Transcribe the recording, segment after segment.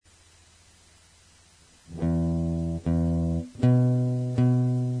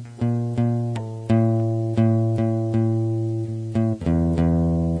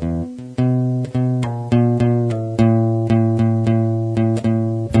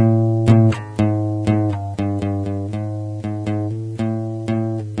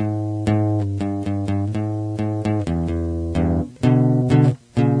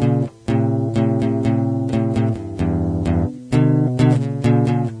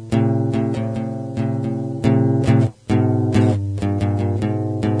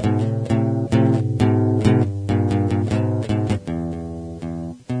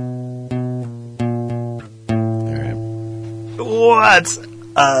What's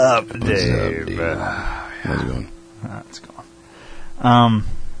up, Dave? How's it going? It's going. I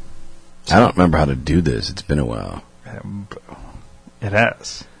don't remember how to do this. It's been a while. It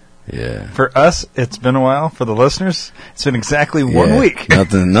has. Yeah. For us, it's been a while. For the listeners, it's been exactly 1 week.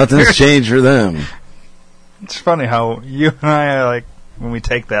 Nothing's changed for them. It's funny how you and I are like, when we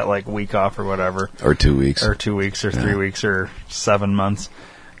take that like week off or whatever. Or 2 weeks. Or 2 weeks or 3 weeks or 7 months.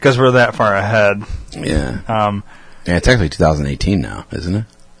 Because we're that far ahead. Yeah. Yeah, it's actually 2018 now, isn't it?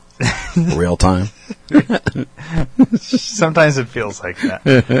 Real time. Sometimes it feels like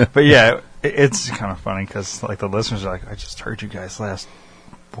that. But yeah, it's kind of funny because like the listeners are like, I just heard you guys last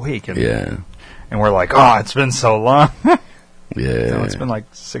week. And, and we're like, oh, it's been so long. Yeah. No, it's been like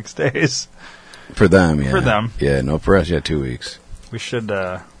 6 days. For them, yeah. For them. Yeah, no, for us, 2 weeks. We should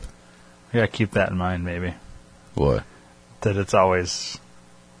keep that in mind maybe. What? That it's always...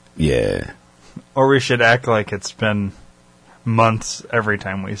 Yeah. Or we should act like it's been months every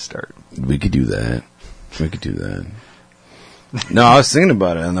time we start. We could do that. No, I was thinking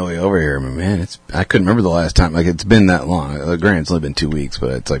about it on the way over here. But man, I couldn't remember the last time. Like, it's been that long. Granted, it's only been 2 weeks,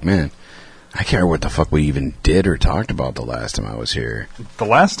 but it's like, man, I can't remember what the fuck we even did or talked about the last time I was here. The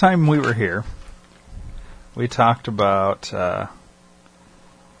last time we were here, we talked about the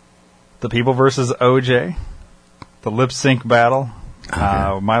People versus OJ, the lip sync battle,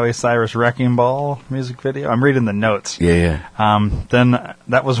 Miley Cyrus Wrecking Ball music video. I'm reading the notes. Yeah. Then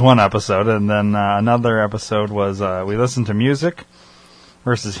that was one episode, and then another episode was we listened to music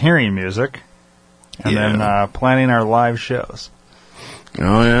versus hearing music, and then planning our live shows.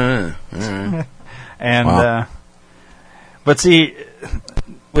 Oh, yeah. All right. And, but see,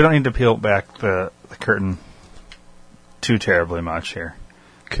 we don't need to peel back the curtain too terribly much here.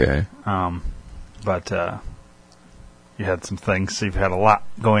 Okay. But you had some things, so you've had a lot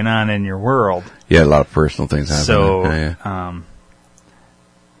going on in your world. Yeah, a lot of personal things happening. So,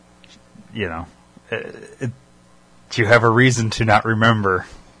 you know, do you have a reason to not remember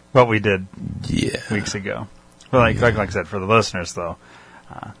what we did weeks ago? Well, like I said, for the listeners, though,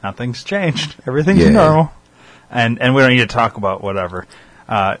 nothing's changed. Everything's normal. And we don't need to talk about whatever.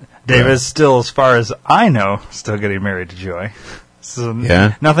 Dave is still, as far as I know, still getting married to Joy. So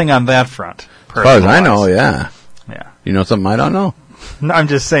nothing on that front. As far as I know, yeah. Yeah. You know something I don't know? No, I'm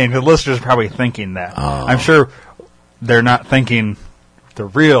just saying, the listeners are probably thinking that. Oh. I'm sure they're not thinking the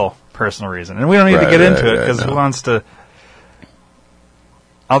real personal reason. And we don't need to get into it, because who wants to...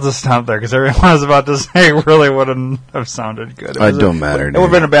 I'll just stop there, because everyone I was about to say really wouldn't have sounded good. It don't matter. It would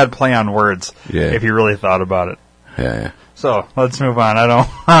have been a bad play on words if you really thought about it. Yeah. So, let's move on. I don't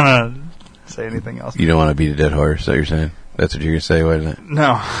want to say anything else. You don't want to beat a dead horse, is that what you're saying? That's what you're going to say, wasn't it?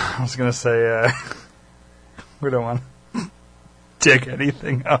 No. I was going to say, we don't want to dig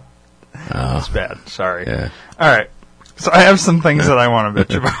anything up. Oh. It's bad. Sorry. Yeah. All right. So, I have some things that I want to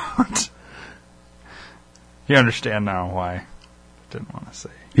bitch about. You understand now why I didn't want to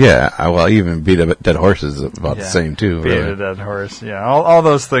say. Yeah, well, even beat a dead horse is about the same, too. Beat a dead horse, yeah. All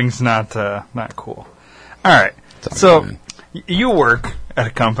those things not cool. All right. So, you work at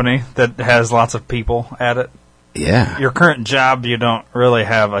a company that has lots of people at it. Yeah. Your current job, you don't really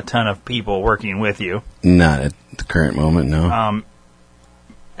have a ton of people working with you. Not at the current moment, no.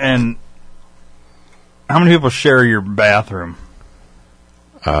 And how many people share your bathroom?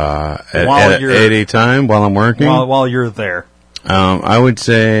 At a time while I'm working? While you're there. I would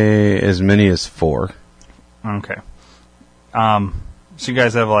say as many as 4. Okay. So you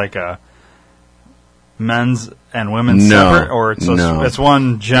guys have like a men's and women's separate? Or it's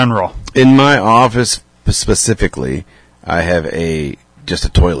one general? In my office specifically, I have just a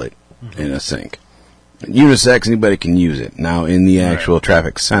toilet and a sink. Unisex, anybody can use it. Now, in the actual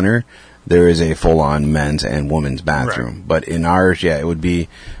traffic center, there is a full-on men's and women's bathroom. Right. But in ours, it would be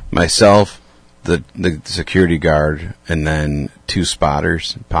myself, the security guard, and then 2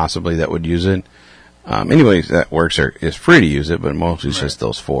 spotters, possibly, that would use it. Anybody that works there is free to use it, but mostly it's just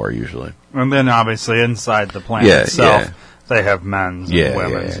those 4, usually. And then, obviously, inside the plant itself, they have men's and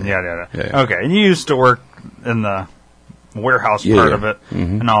women's and yada. Okay, and you used to work in the warehouse part of it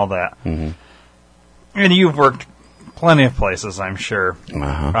and all that. Mm-hmm. And you've worked plenty of places, I'm sure.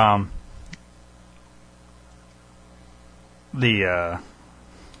 Uh-huh. The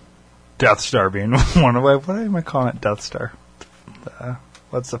Death Star being one of what am I calling it? Death Star.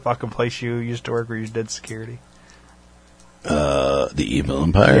 What's the fucking place you used to work where you did security? The Evil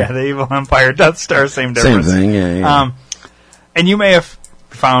Empire. Yeah, the Evil Empire, Death Star, same difference. Same thing, yeah. And you may have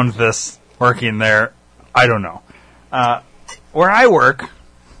found this working there. I don't know. Where I work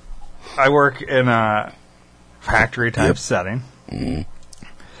in a factory type setting,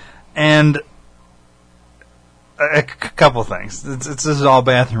 and a couple things. This is all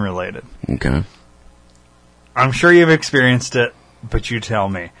bathroom related. Okay. I'm sure you've experienced it, but you tell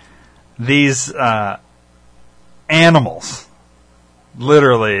me. These animals,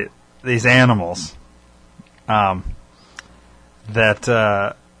 literally these animals,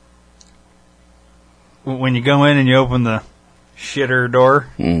 that when you go in and you open the shitter door,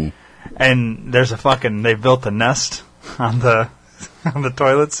 and there's they built a nest on the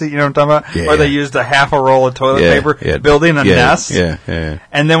toilet seat, you know what I'm talking about? Yeah, or they used a half a roll of toilet paper building a nest. Yeah.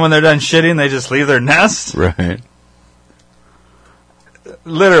 And then when they're done shitting, they just leave their nest. Right.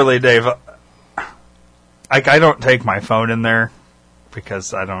 Literally, Dave, I don't take my phone in there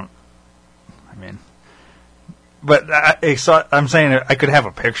because but I'm saying I could have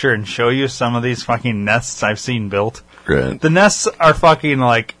a picture and show you some of these fucking nests I've seen built. Right. The nests are fucking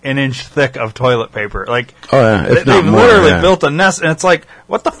like an inch thick of toilet paper. Like, they've literally built a nest, and it's like,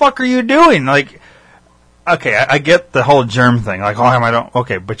 what the fuck are you doing? Like, okay, I get the whole germ thing. Like,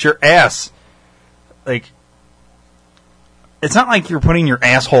 okay, but your ass, like, it's not like you're putting your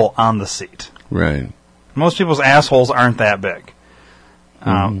asshole on the seat. Right. Most people's assholes aren't that big.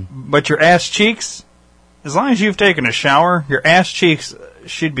 But your ass cheeks, as long as you've taken a shower, your ass cheeks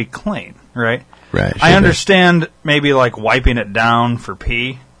should be clean, right? Right. I understand maybe like wiping it down for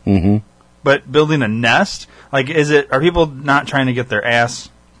pee, but building a nest, like, are people not trying to get their ass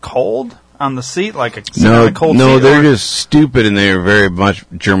cold on the seat, like a cold seat? No, they're just stupid, and they're very much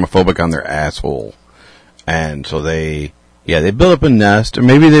germophobic on their asshole, and so they build up a nest, or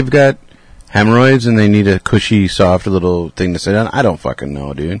maybe they've got hemorrhoids and they need a cushy, soft little thing to sit on. I don't fucking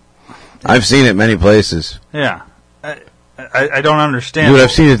know, dude. I've seen it many places. Yeah. I don't understand. Dude,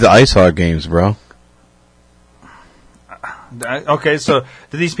 I've seen it at the Ice Hog games, bro. Okay, so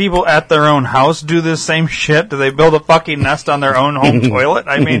do these people at their own house do this same shit? Do they build a fucking nest on their own home toilet?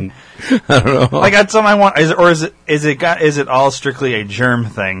 I mean, I don't know. Like, that's something I want. Is it all strictly a germ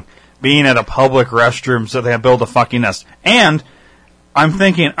thing? Being at a public restroom, so they build a fucking nest. And I'm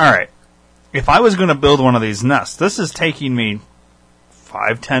thinking, all right, if I was going to build one of these nests, this is taking me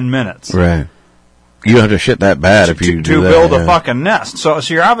 5-10 minutes. Right. You don't have to shit that bad if you do to that, build a fucking nest. So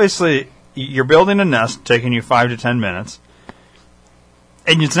you're building a nest, taking you 5 to 10 minutes,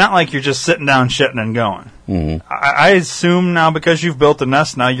 and it's not like you're just sitting down, shitting, and going. Mm-hmm. I assume now, because you've built a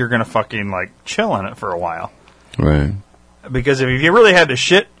nest, now you're going to fucking like chill in it for a while. Right. Because if you really had to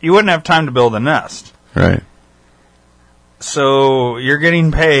shit, you wouldn't have time to build a nest. Right. So you're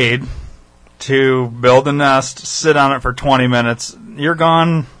getting paid to build a nest, sit on it for 20 minutes. You're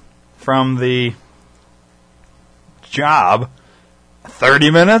gone from the job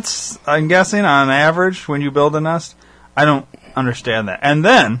 30 minutes, I'm guessing, on average, when you build a nest. I don't understand that. And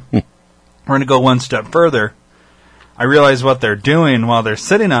then, we're going to go one step further. I realize what they're doing while they're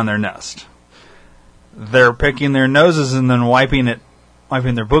sitting on their nest. They're picking their noses and then wiping their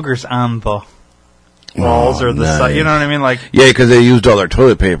boogers on the walls or the side. You know what I mean? Like, yeah, because they used all their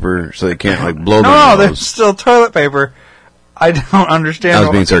toilet paper, so they can't like blow their nose. No, there's still toilet paper. I don't understand. I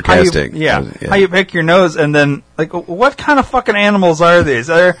was being sarcastic. How you pick your nose, and then, like, what kind of fucking animals are these?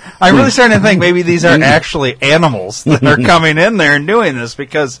 I'm really starting to think maybe these are actually animals that are coming in there and doing this,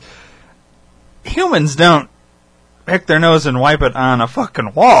 because humans don't pick their nose and wipe it on a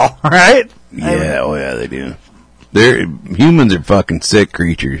fucking wall, right? Yeah, they do. Humans are fucking sick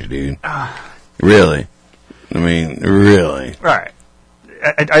creatures, dude. Really. I mean, really. Right.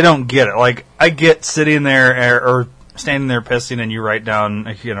 I don't get it. Like, I get sitting there or standing there pissing, and you write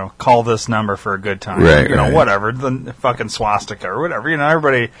down, call this number for a good time. Right, whatever, the fucking swastika or whatever.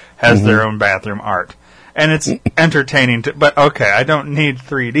 Everybody has their own bathroom art. And it's entertaining, but okay, I don't need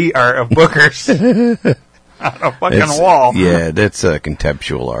 3D art of bookers on a fucking wall. Yeah, that's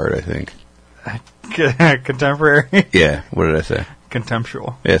contemptual art, I think. Contemporary? Yeah, what did I say?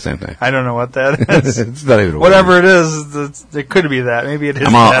 Contemptual. Yeah, same thing. I don't know what that is. It's not even a whatever it is, it could be that. Maybe it is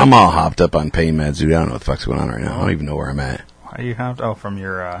I'm all hopped up on pain meds, dude. I don't know what the fuck's going on right now. I don't even know where I'm at. Why are you hopped? Oh, from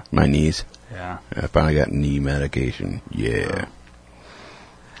your... my knees. Yeah. I finally got knee medication. Yeah.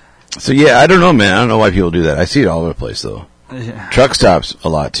 So, yeah, I don't know, man. I don't know why people do that. I see it all over the place, though. Yeah. Truck stops a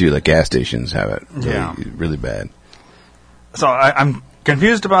lot, too. Like, gas stations have it really bad. So, I'm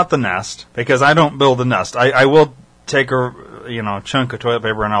confused about the nest, because I don't build a nest. I will take a chunk of toilet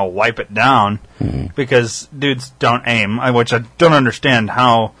paper and I'll wipe it down, because dudes don't aim, which I don't understand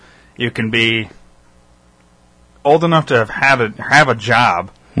how you can be old enough to have a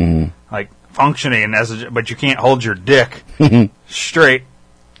job, like functioning but you can't hold your dick straight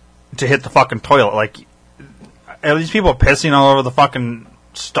to hit the fucking toilet. Like, are these people pissing all over the fucking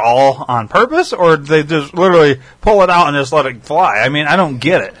stall on purpose, or do they just literally pull it out and just let it fly? I mean, I don't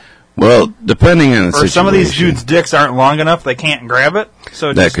get it. Well, depending on the situation. Or some of these dudes' dicks aren't long enough; they can't grab it,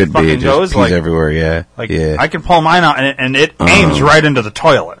 so it that just could fucking be. It goes just like everywhere. Yeah, like yeah. I can pull mine out, and it aims right into the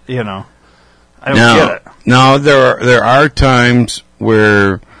toilet. You know, I don't get it. No, there are times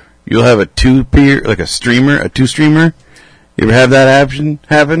where you'll have a two-streamer. You ever have that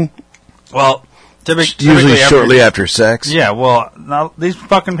happen? Well, typically usually shortly after sex. Yeah, well, now these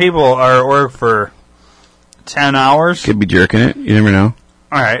fucking people are at work for 10 hours. Could be jerking it. You never know.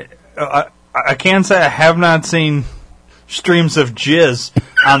 All right. I can say I have not seen streams of jizz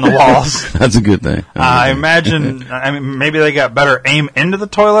on the walls. That's a good thing. I imagine, maybe they got better aim into the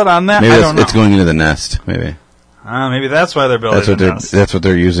toilet on that. Maybe I don't know. It's going into the nest, maybe. Maybe that's why they're building the nest. That's what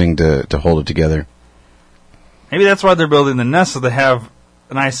they're using to hold it together. Maybe that's why they're building the nest, so they have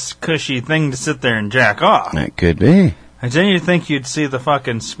a nice cushy thing to sit there and jack off. That could be. And then you'd think you'd see the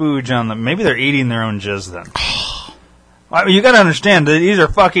fucking spooge on them. Maybe they're eating their own jizz then. I mean, you got to understand that these are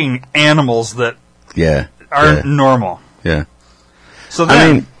fucking animals that aren't normal. Yeah. So then,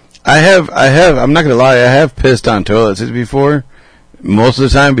 I mean, I have. I'm not gonna lie. I have pissed on toilet seats before. Most of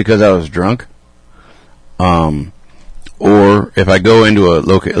the time because I was drunk. Or if I go into a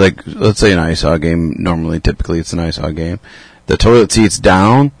like let's say an ice hockey game. Typically it's an ice hockey game. The toilet seat's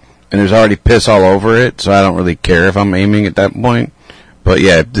down and there's already piss all over it, so I don't really care if I'm aiming at that point. But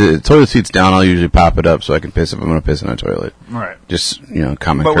yeah, if the toilet seat's down, I'll usually pop it up so I can piss if I'm going to piss in a toilet. Right. Just, common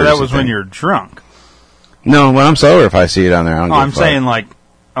courtesy. But that was thing. when you're drunk. No, when I'm sober, if I see it on there, I don't give a fuck. I'm saying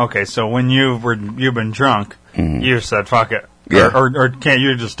okay, so when you've been drunk, you said fuck it. Yeah. Or can't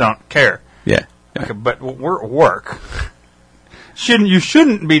you just don't care? Yeah. Okay, but we're at work. You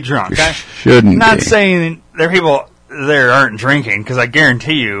shouldn't be drunk. Shouldn't not be. saying there are people there aren't drinking, because I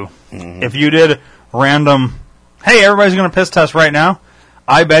guarantee you, if you did random, hey, everybody's going to piss test right now,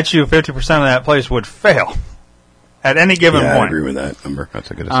 I bet you 50% of that place would fail at any given point. I agree with that number. That's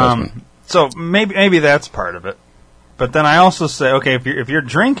a good assessment. So maybe that's part of it. But then I also say, okay, if you're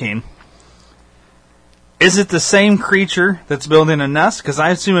drinking, is it the same creature that's building a nest? Because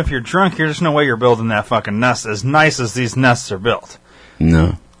I assume if you're drunk, there's no way you're building that fucking nest as nice as these nests are built.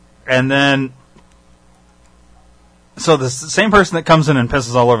 No. And then, so the same person that comes in and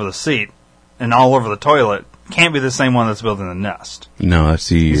pisses all over the seat and all over the toilet can't be the same one that's building the nest. No, that's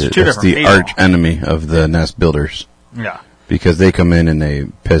the arch enemy of the nest builders. Yeah. Because they come in and they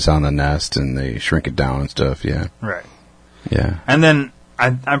piss on the nest and they shrink it down and stuff, yeah. Right. Yeah. And then, I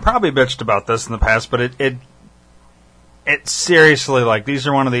probably bitched about this in the past, but it seriously, like, these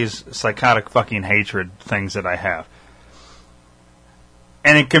are one of these psychotic fucking hatred things that I have.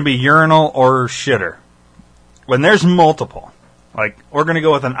 And it can be urinal or shitter. When there's multiple, like, we're going to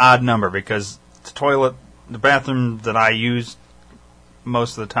go with an odd number because the bathroom that I use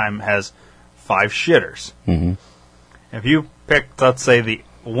most of the time has 5 shitters. Mm-hmm. If you pick, let's say,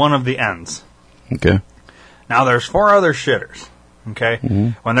 one of the ends. Okay. Now there's 4 other shitters. Okay? Mm-hmm.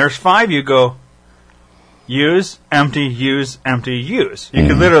 When there's 5, you go use, empty, use, empty, use. You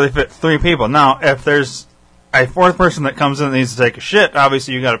can literally fit 3 people. Now, if there's a 4th person that comes in and needs to take a shit,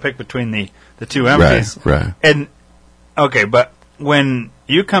 obviously you got to pick between the 2 empties. Right. And okay, but when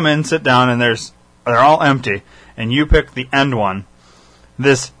you come in, sit down, and they're all empty, and you pick the end one,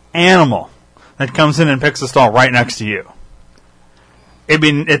 this animal that comes in and picks the stall right next to you.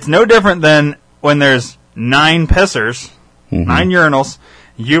 It's no different than when there's 9 pissers, 9 urinals.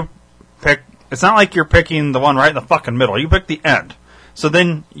 You pick. It's not like you're picking the one right in the fucking middle. You pick the end. So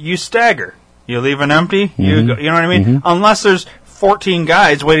then you stagger. You leave an empty. You go, you know what I mean? Unless there's 14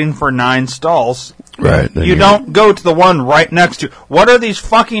 guys waiting for 9 stalls. Right. You don't go to the one right next to. What are these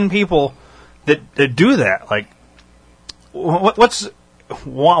fucking people that do that? Like, what's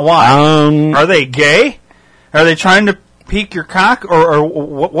why? Are they gay? Are they trying to peek your cock, or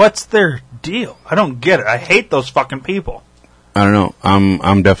what's their deal? I don't get it. I hate those fucking people. I don't know.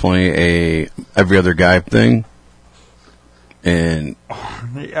 I'm definitely a every other guy thing, and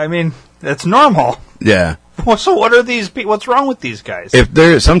I mean that's normal. Yeah. So what are these? What's wrong with these guys? If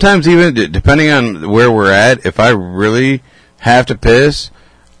they're sometimes even depending on where we're at, if I really have to piss,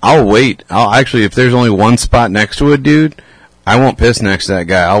 I'll wait. I'll actually, if there's only one spot next to a dude, I won't piss next to that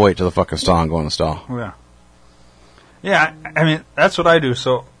guy. I'll wait till the fucking stall and go in the stall. Yeah. Yeah, I mean, that's what I do.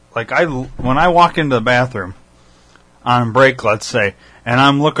 So, like, when I walk into the bathroom on break, let's say, and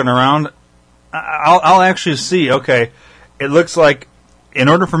I'm looking around, I'll actually see, okay, it looks like in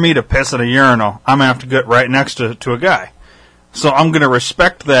order for me to piss at a urinal, I'm going to have to get right next to a guy. So I'm going to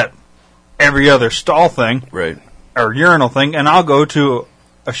respect that every other stall thing. Right. Or urinal thing, and I'll go to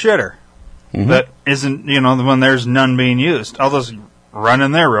a shitter that isn't, when there's none being used. I'll just run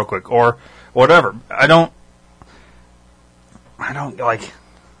in there real quick or whatever. I don't like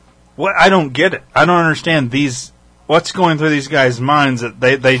What I don't get it. I don't understand what's going through these guys' minds that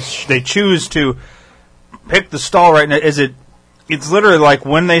they choose to pick the stall right now. It's literally like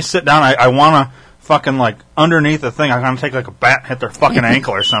when they sit down, I want to fucking like underneath the thing, I want to take like a bat and hit their fucking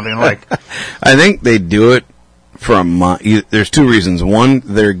ankle or something. Like, I think they do it there's two reasons. One,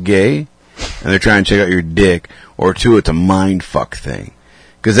 they're gay and they're trying to check out your dick, or two, it's a mind fuck thing.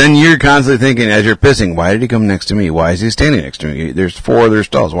 Because then you're constantly thinking, as you're pissing, why did he come next to me? Why is he standing next to me? There's 4 other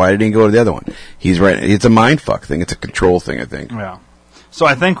stalls. Why did he go to the other one? He's right. It's a mind fuck thing. It's a control thing, I think. Yeah. So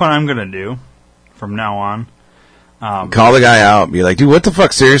I think what I'm going to do from now on... call the guy out. Be like, dude, what the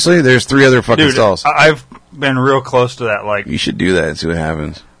fuck? Seriously? There's 3 other fucking stalls. I've been real close to that. Like, you should do that and see what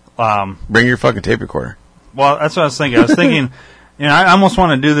happens. Bring your fucking tape recorder. Well, that's what I was thinking. I was thinking, I almost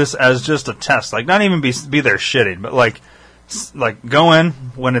want to do this as just a test. Like, not even be there shitting, but like go in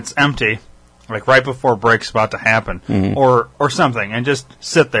when it's empty, like right before break's about to happen, or something, and just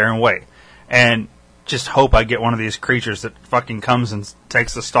sit there and wait, and just hope I get one of these creatures that fucking comes and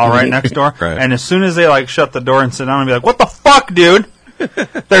takes the stall right next door. Right. And as soon as they like shut the door and sit down and be like, "What the fuck, dude?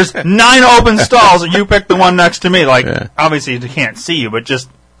 There's 9 open stalls, and you pick the one next to me." Like, obviously they can't see you, but just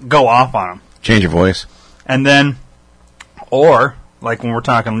go off on them. Change your voice. And then, or, like when we're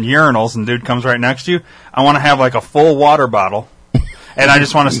talking urinals and dude comes right next to you, I want to have like a full water bottle. And I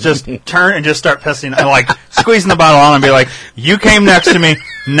just want to just turn and just start pissing and like squeezing the bottle on and be like, you came next to me,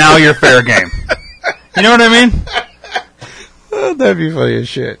 now you're fair game. You know what I mean? Oh, that'd be funny as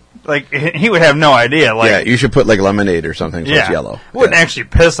shit. Like, he would have no idea. Like, yeah, you should put like lemonade or something so it's yellow. Wouldn't actually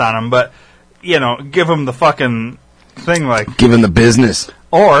piss on him, but, give him the fucking thing like... Give him the business.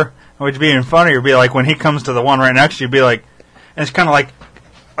 Or... Which would be even funnier would be like when he comes to the one right next to you, be like, and it's kind of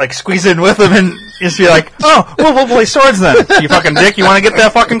like squeeze in with him and just be like, oh, we'll play swords then. You fucking dick, you want to get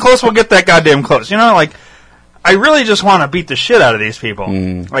that fucking close? We'll get that goddamn close. Like, I really just want to beat the shit out of these people.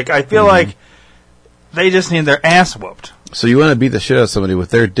 Like, I feel like they just need their ass whooped. So you want to beat the shit out of somebody with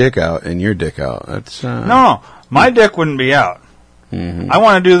their dick out and your dick out? That's No, my dick wouldn't be out. I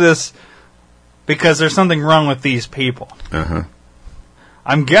want to do this because there's something wrong with these people.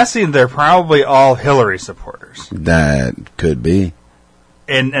 I'm guessing they're probably all Hillary supporters. That could be.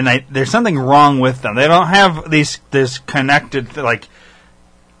 And there's something wrong with them. They don't have this connected, like,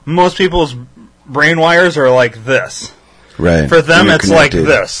 most people's brain wires are like this. Right. For them, it's connected. Like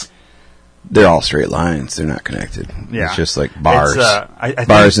this. They're all straight lines. They're not connected. Yeah. It's just like bars. I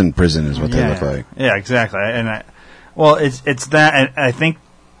bars in prison is what they look like. Yeah, exactly. And it's that, and I think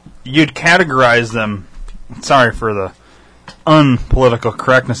you'd categorize them, sorry for the unpolitical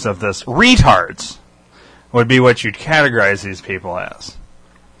correctness of this, retards would be what you'd categorize these people as.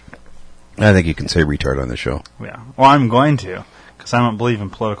 I think you can say retard on the show. Yeah. Well, I'm going to, because I don't believe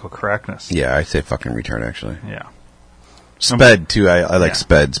in political correctness. Yeah, I say fucking retard, actually. Yeah. Sped, too. I like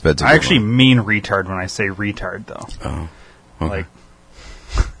sped. Sped's a good I actually one. mean retard when I say retard, though. Oh. Okay. Like,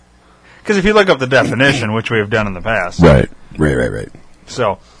 because if you look up the definition, which we have done in the past. Right.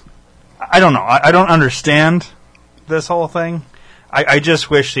 So, I don't know. I don't understand this whole thing. I just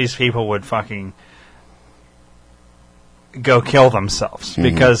wish these people would fucking go kill themselves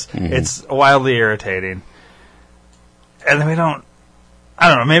because it's wildly irritating. And we don't... I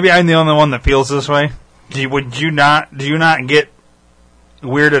don't know. Maybe I'm the only one that feels this way. Do you not get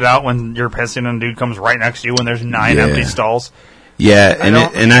weirded out when you're pissing and a dude comes right next to you when there's 9 empty stalls? Yeah,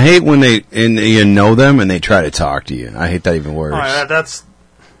 and I hate when you know them and they try to talk to you. I hate that even worse.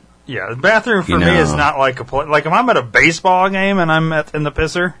 The bathroom for me is not like a like if I'm at a baseball game and I'm in the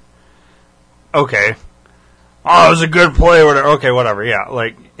pisser. Okay, oh, it was a good play. Whatever. Okay, whatever. Yeah,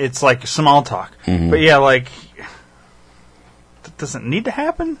 like it's like small talk. But yeah, like that doesn't need to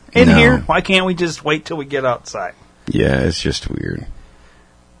happen in here. Why can't we just wait till we get outside? Yeah, it's just weird.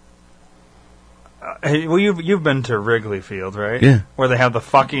 Well, you've been to Wrigley Field, right? Yeah. Where they have the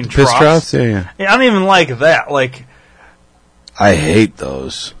fucking piss troughs. Yeah. I don't even like that. Like, I hate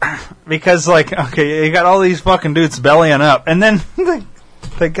those because, like, okay, you got all these fucking dudes bellying up, and then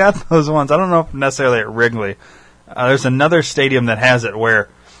they got those ones. I don't know if necessarily at Wrigley. There's another stadium that has it where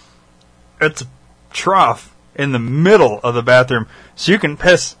it's a trough in the middle of the bathroom, so you can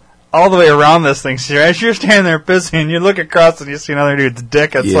piss all the way around this thing. So as you're standing there pissing, you look across and you see another dude's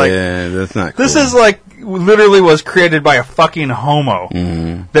dick. It's that's not cool. This is like literally was created by a fucking homo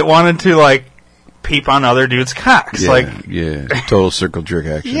that wanted to like peep on other dudes' cocks. Total circle jerk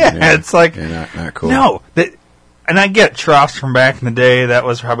action. It's like not cool. No, and I get troughs from back in the day. That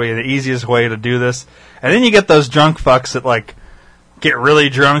was probably the easiest way to do this. And then you get those drunk fucks that like get really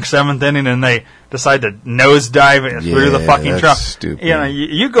drunk 7th inning and they decide to nosedive through the fucking trough. Stupid.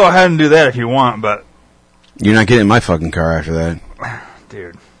 You go ahead and do that if you want, but you're not getting in my fucking car after that,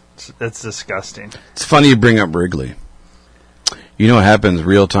 dude. It's disgusting. It's funny you bring up Wrigley. You know what happens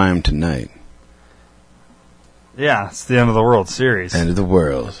real time tonight? Yeah, it's the end of the World Series. End of the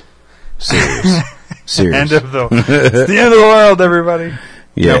world. Series. Series. It's the end of the world, everybody.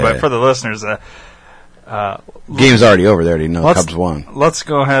 Yeah. No, but for the listeners, game's already over. They already know Cubs won. Let's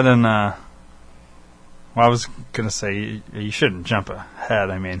go ahead and. Well, I was going to say you shouldn't jump ahead.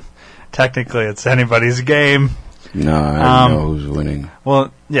 I mean, technically, it's anybody's game. No, I don't know who's winning.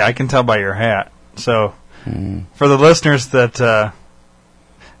 Well, yeah, I can tell by your hat. So, for the listeners that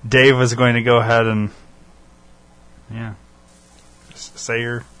Dave was going to go ahead and, say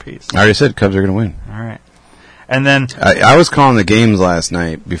your piece. I already said Cubs are going to win. All right. And then... I was calling the games last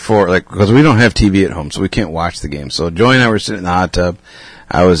night before, because we don't have TV at home, so we can't watch the game. So Joey and I were sitting in the hot tub.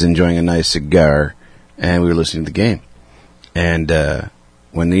 I was enjoying a nice cigar, and we were listening to the game. And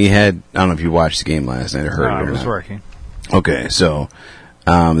when he had... I don't know if you watched the game last night or heard it or not. I was working. Okay, so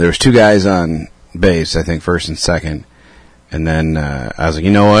there was two guys on base, I think first and second. And then I was like,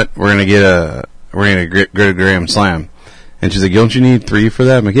 you know what? We're going to get a grand slam. And she's like, don't you need 3 for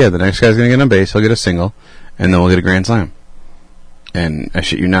that? I'm like, yeah, the next guy's going to get on base. He'll get a single. And then we'll get a grand slam. And I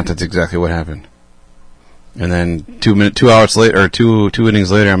shit you not, that's exactly what happened. And then 2 hours later, or two innings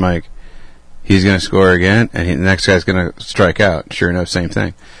later, I'm like, he's going to score again, and the next guy's going to strike out. Sure enough, same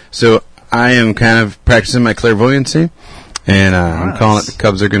thing. So I am kind of practicing my clairvoyancy, and I'm calling it the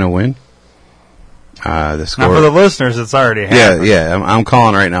Cubs are going to win. The score. Now for the listeners, it's already happened. Yeah. I'm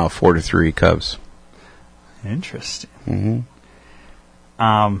calling right now 4-3 Cubs. Interesting.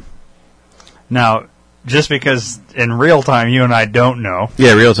 Mm-hmm. Now, just because in real time you and I don't know.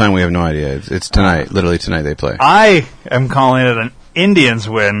 Yeah, real time we have no idea. It's tonight. Literally tonight they play. I am calling it an Indians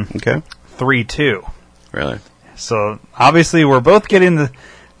win. Okay. 3-2. Really? So obviously we're both getting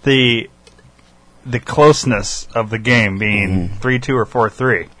the closeness of the game being 3-2 or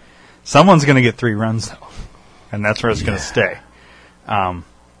 4-3. Someone's going to get 3 runs though, and that's where it's going to stay.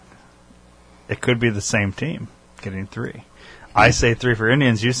 It could be the same team getting 3. I say 3 for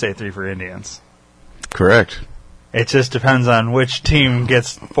Indians. You say 3 for Indians. Correct. It just depends on which team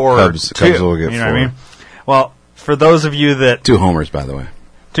gets 4 Cubs, or 2. Cubs will get 4. You know what I mean? Well, for those of you that... 2 homers, by the way.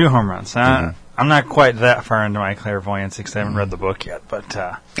 2 home runs. I'm not quite that far into my clairvoyance because I haven't read the book yet, but...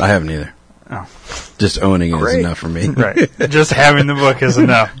 I haven't either. Oh. Just owning it is enough for me. Right. Just having the book is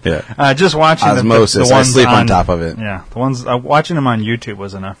enough. Yeah. Just watching Osmosis. the ones I sleep on top of it. Yeah. The ones watching them on YouTube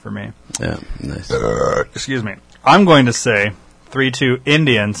was enough for me. Yeah. Nice. Excuse me. I'm going to say 3-2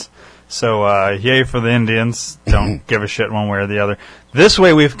 Indians. So, yay for the Indians. Don't give a shit one way or the other. This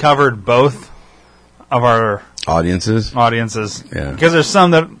way we've covered both of our audiences. Yeah. Because there's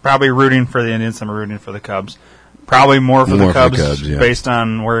some that probably rooting for the Indians, some are rooting for the Cubs. Probably more for the Cubs based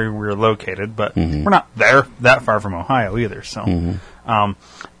on where we're located, but we're not that far from Ohio either. So,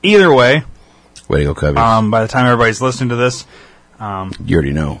 either way, way to go, Cubbies. By the time everybody's listening to this, you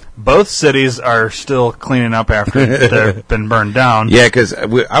already know. Both cities are still cleaning up after they've been burned down. Yeah, because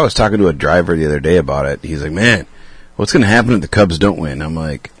I was talking to a driver the other day about it. He's like, man, what's going to happen if the Cubs don't win? I'm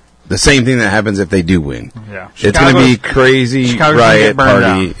like, the same thing that happens if they do win. Yeah. It's going to be crazy riot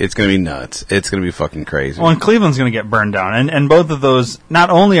party. It's going to be nuts. It's going to be fucking crazy. Well, and Cleveland's going to get burned down. And both of those, not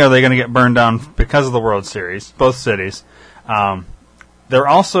only are they going to get burned down because of the World Series, both cities, they're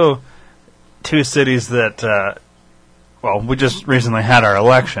also 2 cities that, we just recently had our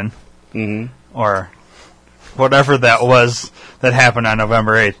election, or whatever that was that happened on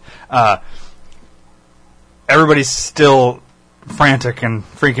November 8th. Everybody's still frantic and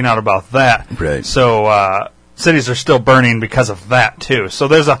freaking out about that. Right. So cities are still burning because of that too. So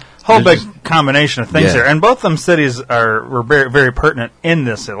there's a whole big combination of things here, and both of them cities were very, very pertinent in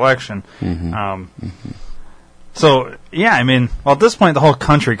this election. So yeah, I mean, at this point, the whole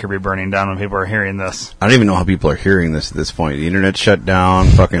country could be burning down when people are hearing this. I don't even know how people are hearing this at this point. The internet's shut down.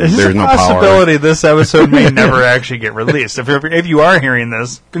 Fucking, there's no power. There's a possibility this episode may never actually get released. If you are hearing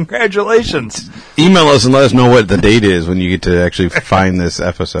this, congratulations. Email us and let us know what the date is when you get to actually find this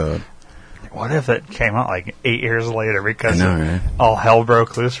episode. What if it came out like 8 years later because all hell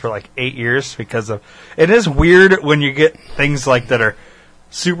broke loose for like 8 years because of... It is weird when you get things like that are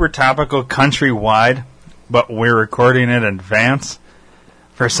super topical countrywide, but we're recording it in advance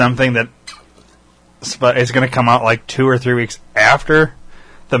for something that is going to come out like 2 or 3 weeks after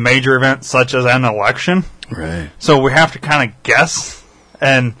the major event, such as an election. Right. So we have to kind of guess.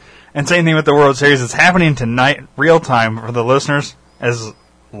 And same thing with the World Series. It's happening tonight, real time for the listeners, as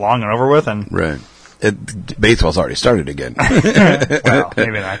long and over with. And baseball's already started again. Well,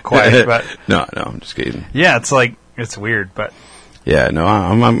 maybe not quite, but no, I'm just kidding. Yeah, it's weird, but yeah, no,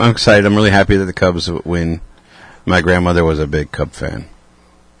 I'm excited. I'm really happy that the Cubs win. My grandmother was a big Cub fan,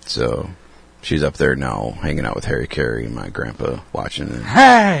 So she's up there now, hanging out with Harry Carey and my grandpa, watching it.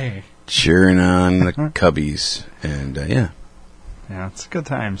 Hey! Cheering on the Cubbies. And, yeah. Yeah, it's good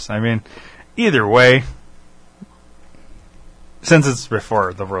times. I mean, either way, since it's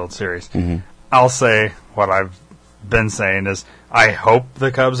before the World Series, I'll say what I've been saying is I hope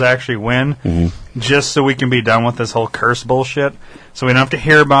the Cubs actually win, just so we can be done with this whole curse bullshit, so we don't have to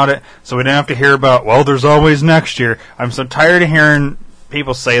hear about it, so we don't have to hear about, well, there's always next year. I'm so tired of hearing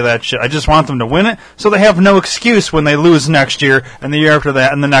people say that shit. I just want them to win it so they have no excuse when they lose next year and the year after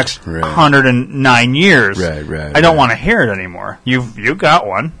that and the next 109 years. Right. I don't want to hear it anymore. You got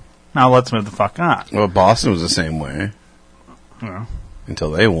one. Now let's move the fuck on. Well, Boston was the same way. Yeah.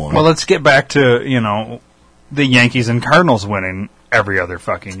 Until they won. Well, let's get back to, the Yankees and Cardinals winning every other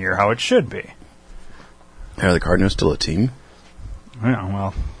fucking year, how it should be. Are the Cardinals still a team? Yeah,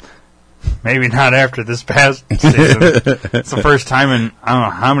 well, maybe not after this past season. It's the first time in, I don't know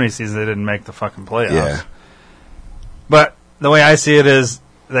how many seasons they didn't make the fucking playoffs. Yeah. But the way I see it is,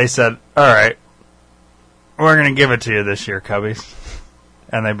 they said, all right, we're going to give it to you this year, Cubbies.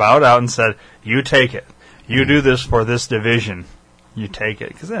 And they bowed out and said, you take it. You do this for this division. You take it.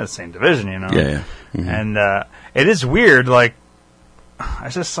 Because they're the same division, Yeah. Mm-hmm. And it is weird, like, I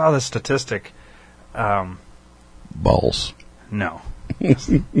just saw this statistic. Balls. No.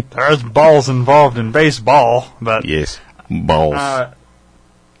 There's balls involved in baseball, but... Yes, balls.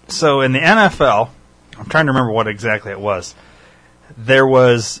 So in the NFL, I'm trying to remember what exactly it was. There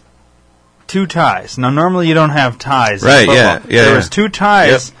was 2 ties. Now, normally you don't have ties right, in football. Yeah. There was 2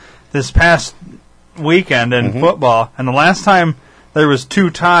 ties this past weekend in football, and the last time there was 2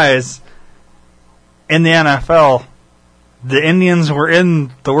 ties in the NFL, the Indians were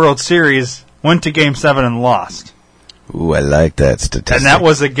in the World Series, went to Game 7 and lost. Ooh, I like that statistic. And that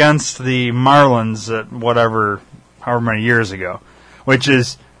was against the Marlins at however many years ago, which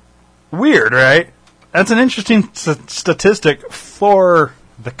is weird, right? That's an interesting statistic for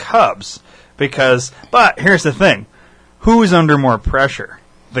the Cubs but here's the thing. Who's under more pressure?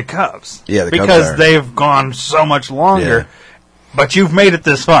 The Cubs. Yeah, the Cubs because are. They've gone so much longer, but you've made it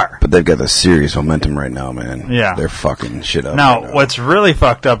this far. But they've got the serious momentum right now, man. Yeah. They're fucking shit up. Now, right now. what's really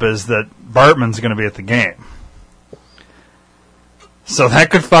fucked up is that Bartman's going to be at the game. So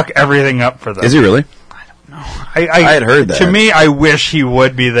that could fuck everything up for them. Is he really? I don't know. I had heard that. To me, I wish he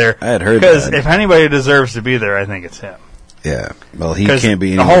would be there. I had heard because that. if anybody deserves to be there, I think it's him. Yeah. Well, he can't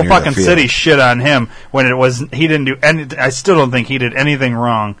be the anywhere whole near fucking the field. city shit on him when it was he didn't do any. I still don't think he did anything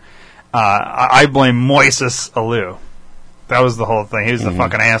wrong. I blame Moises Alou. That was the whole thing. He was the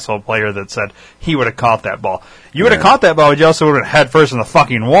fucking asshole player that said he would have caught that ball. You would have caught that ball, but you also would have head first in the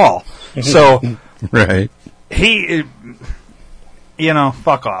fucking wall. So, right. he,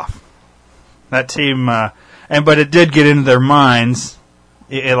 fuck off. That team, but it did get into their minds.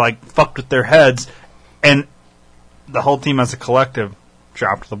 It like fucked with their heads, and the whole team as a collective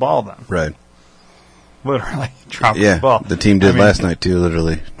dropped the ball. Then, right. Literally dropped the ball. The team did last night too.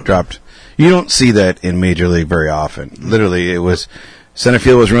 Literally dropped. You don't see that in Major League very often. Literally, it was center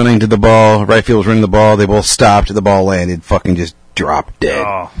field was running to the ball, right field was running the ball. They both stopped. The ball landed. Fucking just dropped dead.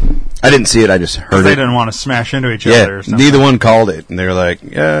 Oh. I didn't see it. I just heard it. They didn't want to smash into each other. Or something. Neither one called it, and they were like,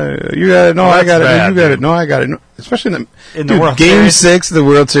 "Yeah, you got it. No, I got it. You got it. No, I got it." No. Especially in the World Game Series. 6 of the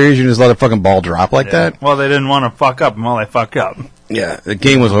World Series, you just let a fucking ball drop like that. Well, they didn't want to fuck up, and well, they fuck up. Yeah, the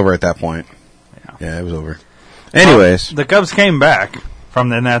game was over at that point. Yeah, it was over. Anyways, the Cubs came back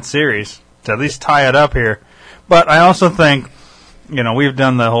from in that series to at least tie it up here. But I also think, we've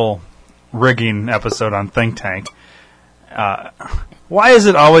done the whole rigging episode on Think Tank. Why is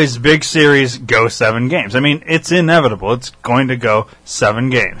it always big series go 7 games? I mean, it's inevitable. It's going to go 7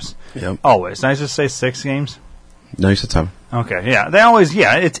 games. Yep. Always. Did I just say 6 games? No, you said 7. Okay, yeah. They always,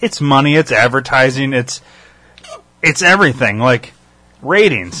 it's money, it's advertising, it's everything. Like,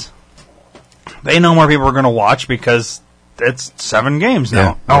 ratings. They know more people are going to watch because it's 7 games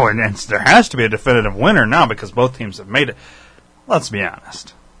now. Yeah. Oh, and there has to be a definitive winner now because both teams have made it. Let's be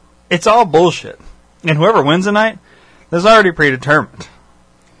honest. It's all bullshit. And whoever wins tonight, there's already predetermined.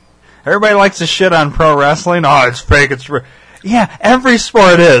 Everybody likes to shit on pro wrestling. Oh, it's fake. It's real. Yeah, every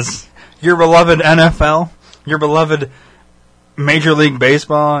sport is. Your beloved NFL, your beloved Major League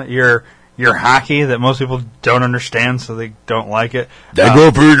Baseball, your hockey that most people don't understand, so they don't like it. They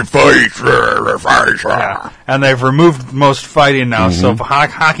go for the fight. Yeah. And they've removed most fighting now, so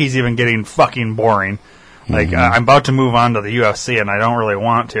hockey's even getting fucking boring. Like, I'm about to move on to the UFC, and I don't really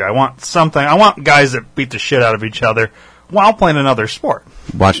want to. I want guys that beat the shit out of each other while playing another sport.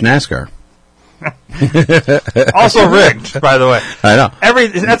 Watch NASCAR. Also rigged, by the way. I know.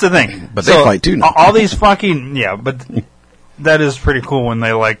 That's the thing. But they fight too now. All these fucking, but that is pretty cool when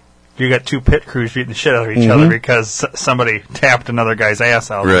they you got two pit crews beating the shit out of each other because somebody tapped another guy's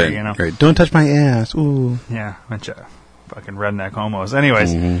ass out there, you know. Right. Don't touch my ass. Ooh. Yeah, bunch of fucking redneck homos.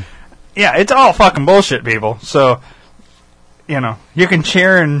 Anyways, yeah, it's all fucking bullshit, people. So, you know, you can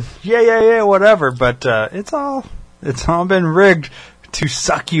cheer and yeah, whatever, but it's all been rigged to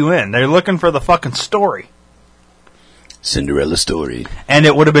suck you in. They're looking for the fucking story. Cinderella story. And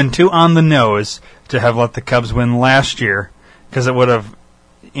it would have been too on the nose to have let the Cubs win last year because it would have,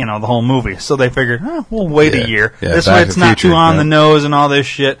 you know, the whole movie. So they figured, we'll wait a year. Yeah, this way it's not too on the nose and all this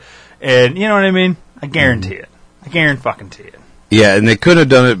shit. And you know what I mean? I guarantee it. I guarantee it. Yeah, and they could have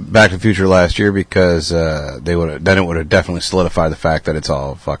done it Back to the Future last year because then it would have definitely solidified the fact that it's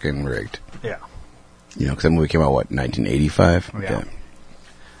all fucking rigged. Yeah. You know, because that movie came out, 1985? Yeah.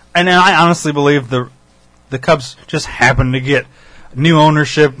 And I honestly believe the Cubs just happened to get new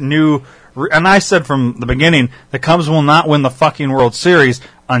ownership, and I said from the beginning, the Cubs will not win the fucking World Series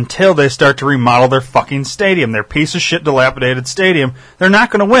until they start to remodel their fucking stadium. Their piece of shit, dilapidated stadium. They're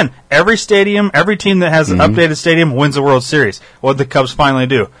not going to win. Every team that has an updated stadium wins the World Series. What did the Cubs finally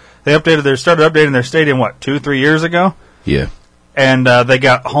do? They started updating their stadium, 2-3 years ago? Yeah. And they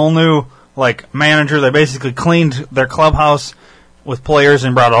got a whole new, manager. They basically cleaned their clubhouse with players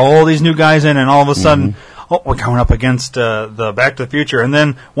and brought all these new guys in, and all of a sudden, we're coming up against the Back to the Future. And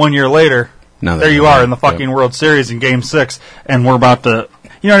then 1 year later, there you are in the fucking World Series in Game 6, and we're about to...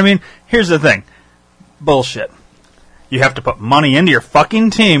 You know what I mean? Here's the thing. Bullshit. You have to put money into your fucking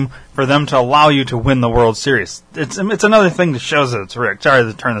team for them to allow you to win the World Series. It's another thing that shows that it's rigged. Sorry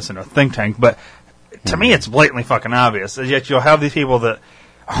to turn this into a think tank, but to me it's blatantly fucking obvious. And yet you'll have these people that,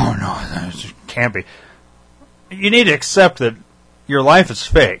 oh no, it can't be. You need to accept that your life is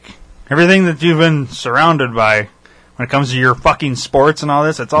fake. Everything that you've been surrounded by when it comes to your fucking sports and all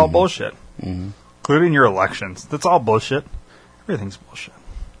this, it's all bullshit. Including your elections. That's all bullshit. Everything's bullshit.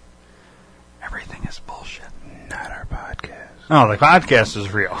 Everything is bullshit. Not our podcast. Oh, the podcast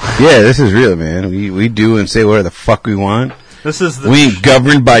is real. Yeah, this is real, man. We do and say whatever the fuck we want. We ain't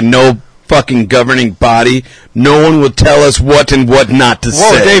governed by no fucking governing body. No one will tell us what and what not to say.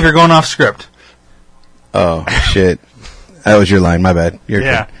 Whoa, Dave, you're going off script. Oh, shit. That was your line. My bad. You're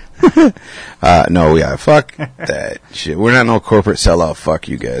good. No, fuck that shit. We're not no corporate sellout. Fuck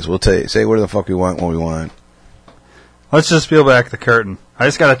you guys. We'll say whatever the fuck we want when we want. Let's just peel back the curtain. I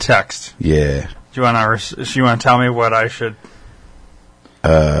just got a text. Yeah. Do you want to tell me what I should?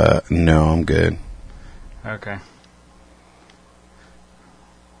 No, I'm good. Okay.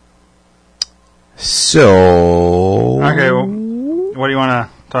 So. Okay. Well, what do you want to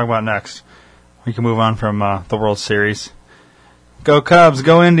talk about next? We can move on from the World Series. Go Cubs,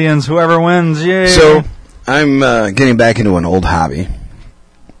 go Indians, whoever wins, yay! So, I'm getting back into an old hobby.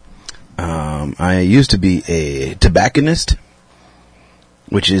 I used to be a tobacconist,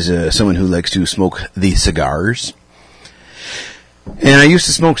 which is someone who likes to smoke the cigars. And I used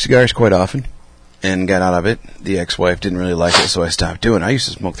to smoke cigars quite often and got out of it. The ex-wife didn't really like it, so I stopped doing it. I used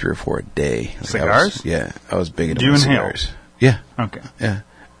to smoke 3 or 4 a day. Cigars? I was big into Do you cigars. Inhale? Yeah. Okay. Yeah.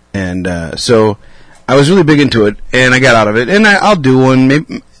 And so I was really big into it, and I got out of it. And I'll do one.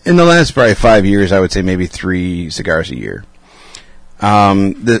 Maybe in the last probably 5 years, I would say maybe 3 cigars a year.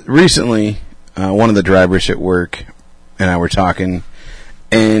 Recently, one of the drivers at work and I were talking,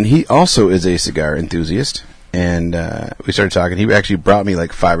 and he also is a cigar enthusiast. And we started talking. He actually brought me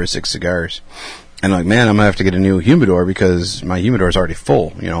 5 or 6 cigars. And I'm like, man, I'm going to have to get a new humidor because my humidor is already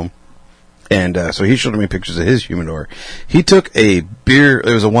full, you know. And so he showed me pictures of his humidor. He took a beer,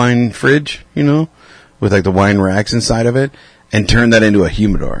 there was a wine fridge, you know, with the wine racks inside of it, and turned that into a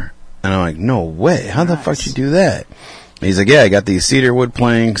humidor. And I'm like, no way. How the fuck did you do that? And he's like, yeah, I got these cedar wood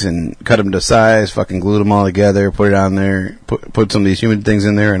planks and cut them to size, fucking glued them all together, put it on there, put some of these humid things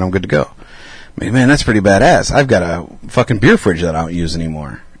in there, and I'm good to go. I'm like, man, that's pretty badass. I've got a fucking beer fridge that I don't use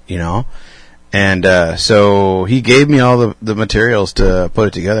anymore, you know? And so he gave me all the materials to put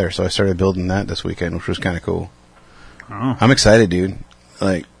it together, so I started building that this weekend, which was kind of cool. Oh. I'm excited, dude.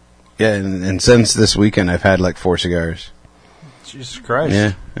 And since this weekend, I've had 4 cigars. Jesus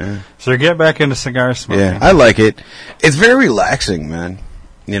Christ. Yeah. So get back into cigar smoking. Yeah, I like it. It's very relaxing, man.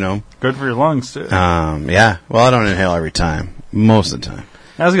 You know? Good for your lungs, too. Yeah. Well, I don't inhale every time. Most of the time.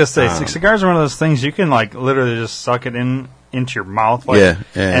 I was going to say, cigars are one of those things you can, literally just suck it into your mouth.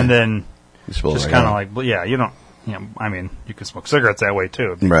 And then just kind of you don't, I mean, you can smoke cigarettes that way,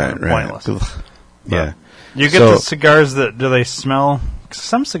 too. Right. Pointless. Yeah. You get the cigars do they smell?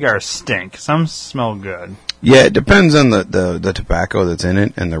 Some cigars stink. Some smell good. Yeah, it depends on the tobacco that's in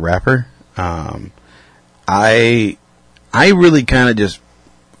it and the wrapper. I really kind of just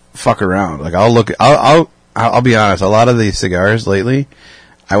fuck around. I'll I'll be honest. A lot of these cigars lately,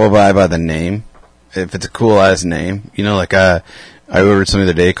 I will buy by the name. If it's a cool ass name, like I ordered something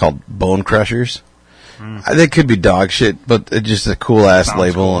the other day called Bone Crushers. They could be dog shit, but it's just a cool ass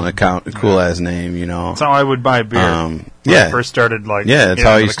label cool. and a cool ass name. That's how I would buy beer. When I first started that's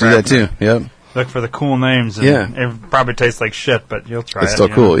how I used to do that too. Yep. Look for the cool names. And it probably tastes like shit, but you'll try it. It's still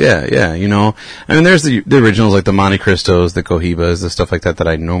cool. Yeah. I mean, there's the originals, like the Monte Cristos, the Cohibas, the stuff like that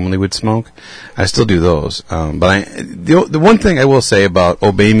I normally would smoke. I still do those. But the one thing I will say about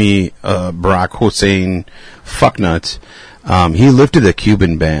Obey Me, Barack Hussein Fucknuts, he lifted the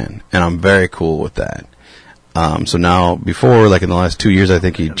Cuban ban, and I'm very cool with that. So now, before, like in the last 2 years, I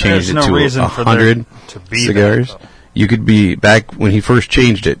think he changed it to 100 cigars. You could be, back when he first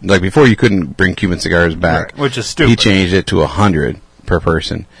changed it, like before you couldn't bring Cuban cigars back. Right, which is stupid. He changed it to 100 per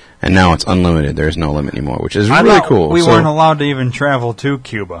person. And now it's unlimited. There's no limit anymore, which is really cool. We weren't allowed to even travel to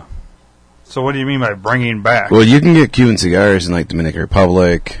Cuba. So what do you mean by bringing back? Well, you can get Cuban cigars in like Dominican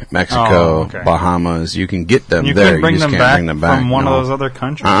Republic, Mexico, Bahamas. You can get them there. You just can't bring them back from one of those other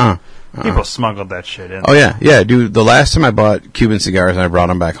countries? People smuggled that shit in. Oh, yeah, dude. The last time I bought Cuban cigars and I brought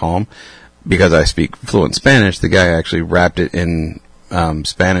them back home, because I speak fluent Spanish, the guy actually wrapped it in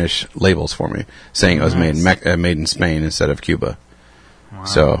Spanish labels for me, saying it was made in Spain instead of Cuba. Wow.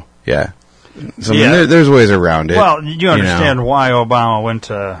 So, yeah. So, I mean, there's ways around it. Well, you understand why Obama went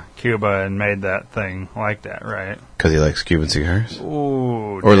to Cuba and made that thing like that, right? Because he likes Cuban cigars?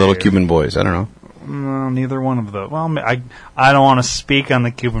 Ooh, or little Cuban boys, I don't know. No, neither one of those. Well, I don't want to speak on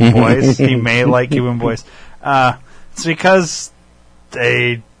the Cuban boys. He may like Cuban boys. It's because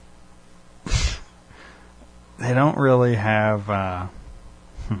they don't really have, how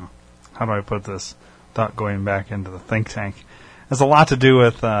do I put this without going back into the think tank? It has a lot to do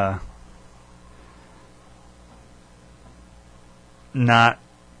with not,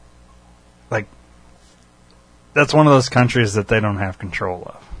 like, that's one of those countries that they don't have control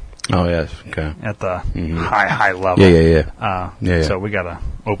of. Oh, yes, okay. At the high level. Yeah. So we got to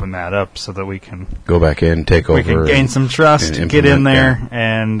open that up so that we can go back in, take over. We can gain some trust, get in there,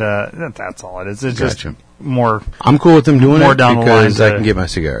 and that's all it is. It's just more. I'm cool with them doing more it down because the line I can get my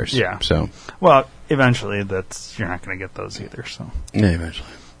cigars. Yeah. So. Well, eventually, you're not going to get those either. So. Yeah, eventually.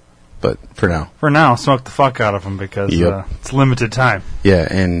 But for now, smoke the fuck out of them because it's limited time. Yeah,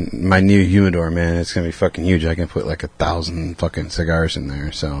 and my new humidor, man, it's going to be fucking huge. I can put like 1,000 fucking cigars in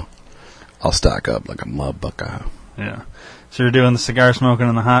there, so I'll stock up like a motherfucker. Yeah. So you're doing the cigar smoking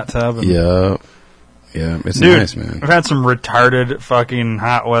in the hot tub? Yeah, it's nice, man. We've had some retarded fucking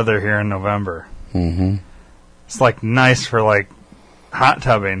hot weather here in November. Mm-hmm. It's like nice for like hot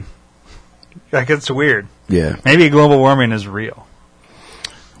tubbing. Like it's weird. Yeah. Maybe global warming is real.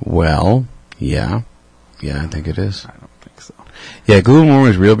 Well, yeah, I think it is. I don't think so. Yeah, global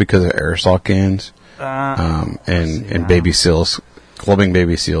warming is real because of aerosol cans and baby seals. Clubbing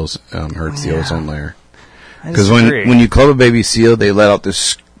baby seals hurts the ozone layer. Because when you club a baby seal, they let out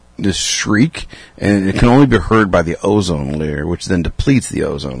this shriek, and it can only be heard by the ozone layer, which then depletes the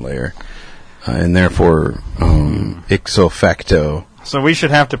ozone layer, and therefore ipso facto. So we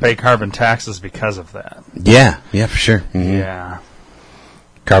should have to pay carbon taxes because of that. Yeah, for sure. Mm-hmm. Yeah.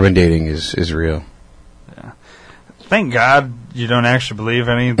 Carbon dating is real. Yeah. Thank God you don't actually believe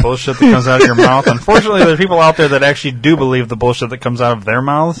any bullshit that comes out of your mouth. Unfortunately, there are people out there that actually do believe the bullshit that comes out of their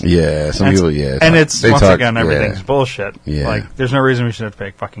mouths. Yeah, some people, yeah. And it's, once again, everything's bullshit. Yeah. Like, there's no reason we should have to pay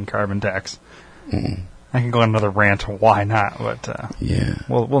fucking carbon tax. Mm. I can go on another rant, why not, but yeah.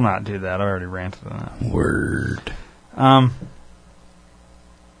 We'll not do that. I already ranted on that. Word.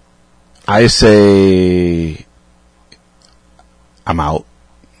 I say I'm out.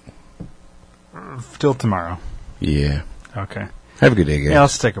 Till tomorrow. Yeah. Okay. Have a good day, guys. Yeah,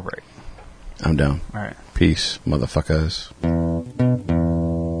 let's take a break. I'm down. All right. Peace, motherfuckers.